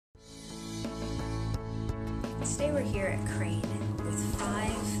Today we're here at Crane with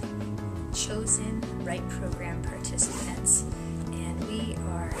 5 chosen RITE program participants, and we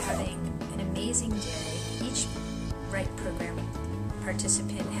are having an amazing day. Each RITE program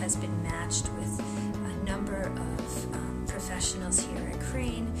participant has been matched with a number of professionals here at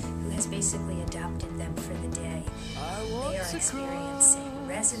Crane who has basically adopted them for the day. They are experiencing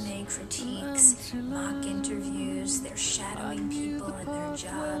resume critiques, mock interviews, they're shadowing people in their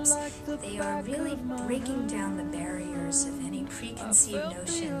jobs. They are really breaking down the barriers of any preconceived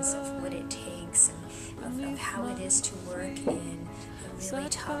notions of what it takes and of how it is to work in a really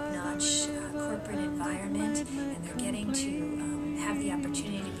top-notch corporate environment, and they're getting to have the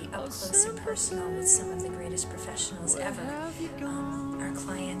opportunity to be up close and personal with some of the greatest professionals ever. Our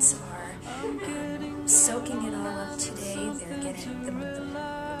clients are soaking it all up today. They're getting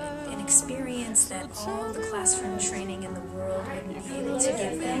an experience that all the classroom training in the world wouldn't be able to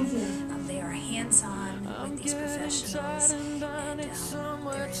give them. They are hands-on with these professionals, and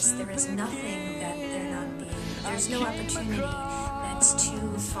there is nothing that they're not being. There's no opportunity that's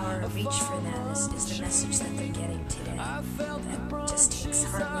too far a reach for them. Is the message that they're getting today. That just takes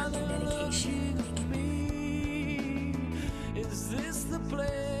hard work and dedication, and they can do it. Is this the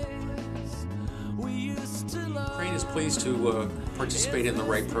place we used to love? Crane is pleased to participate in the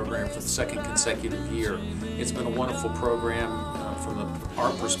RITE program for the 2nd consecutive year. It's been a wonderful program from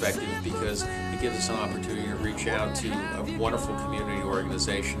our perspective because it gives us an opportunity to reach out to a wonderful community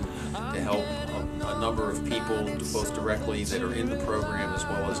organization to help a number of people, both directly that are in the program as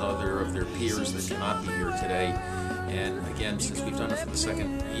well as other of their peers that cannot be here today. And again, since we've done it for the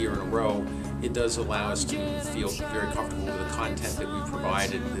 2nd year in a row, it does allow us to feel very comfortable with the content that we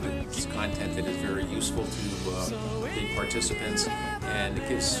provided, that it's content that is very useful to the participants, and it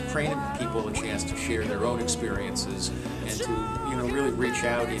gives Crane people a chance to share their own experiences and to really reach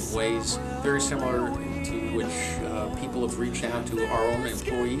out in ways very similar to which people have reached out to our own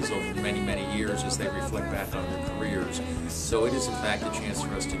employees over many, many years as they reflect back on their careers. So it is in fact a chance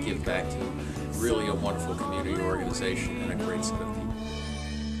for us to give back to really a wonderful community organization and a great set of people.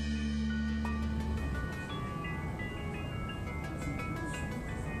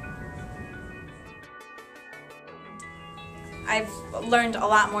 I've learned a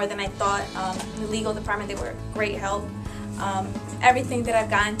lot more than I thought. In the legal department, they were great help. Everything that I've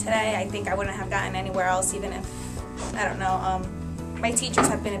gotten today, I think I wouldn't have gotten anywhere else, even if, I don't know, my teachers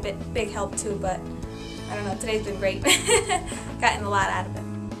have been a big help too, but I don't know, today's been great. Gotten a lot out of it.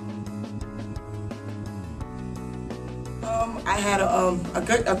 I had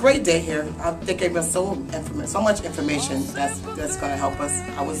a great day here. I think they gave us so much information that's going to help us.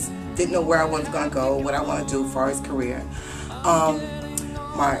 Didn't know where I was going to go, what I want to do as far as career.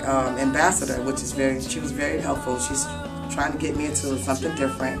 My ambassador, she was very helpful. She's trying to get me into something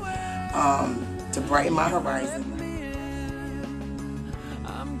different to brighten my horizon.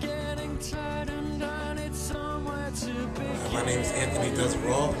 My name is Anthony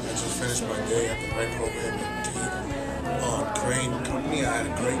Desraw. I just finished my day at the RITE program at Crane Company. I had a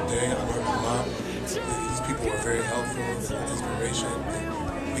great day. I learned a lot. These people were very helpful and inspiration.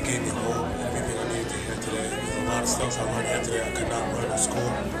 It gave me hope and everything I needed to hear today. There's a lot of stuff I learned here today I could not learn in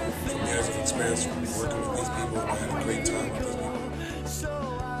school from years of experience from working with these people. I had a great time with these people.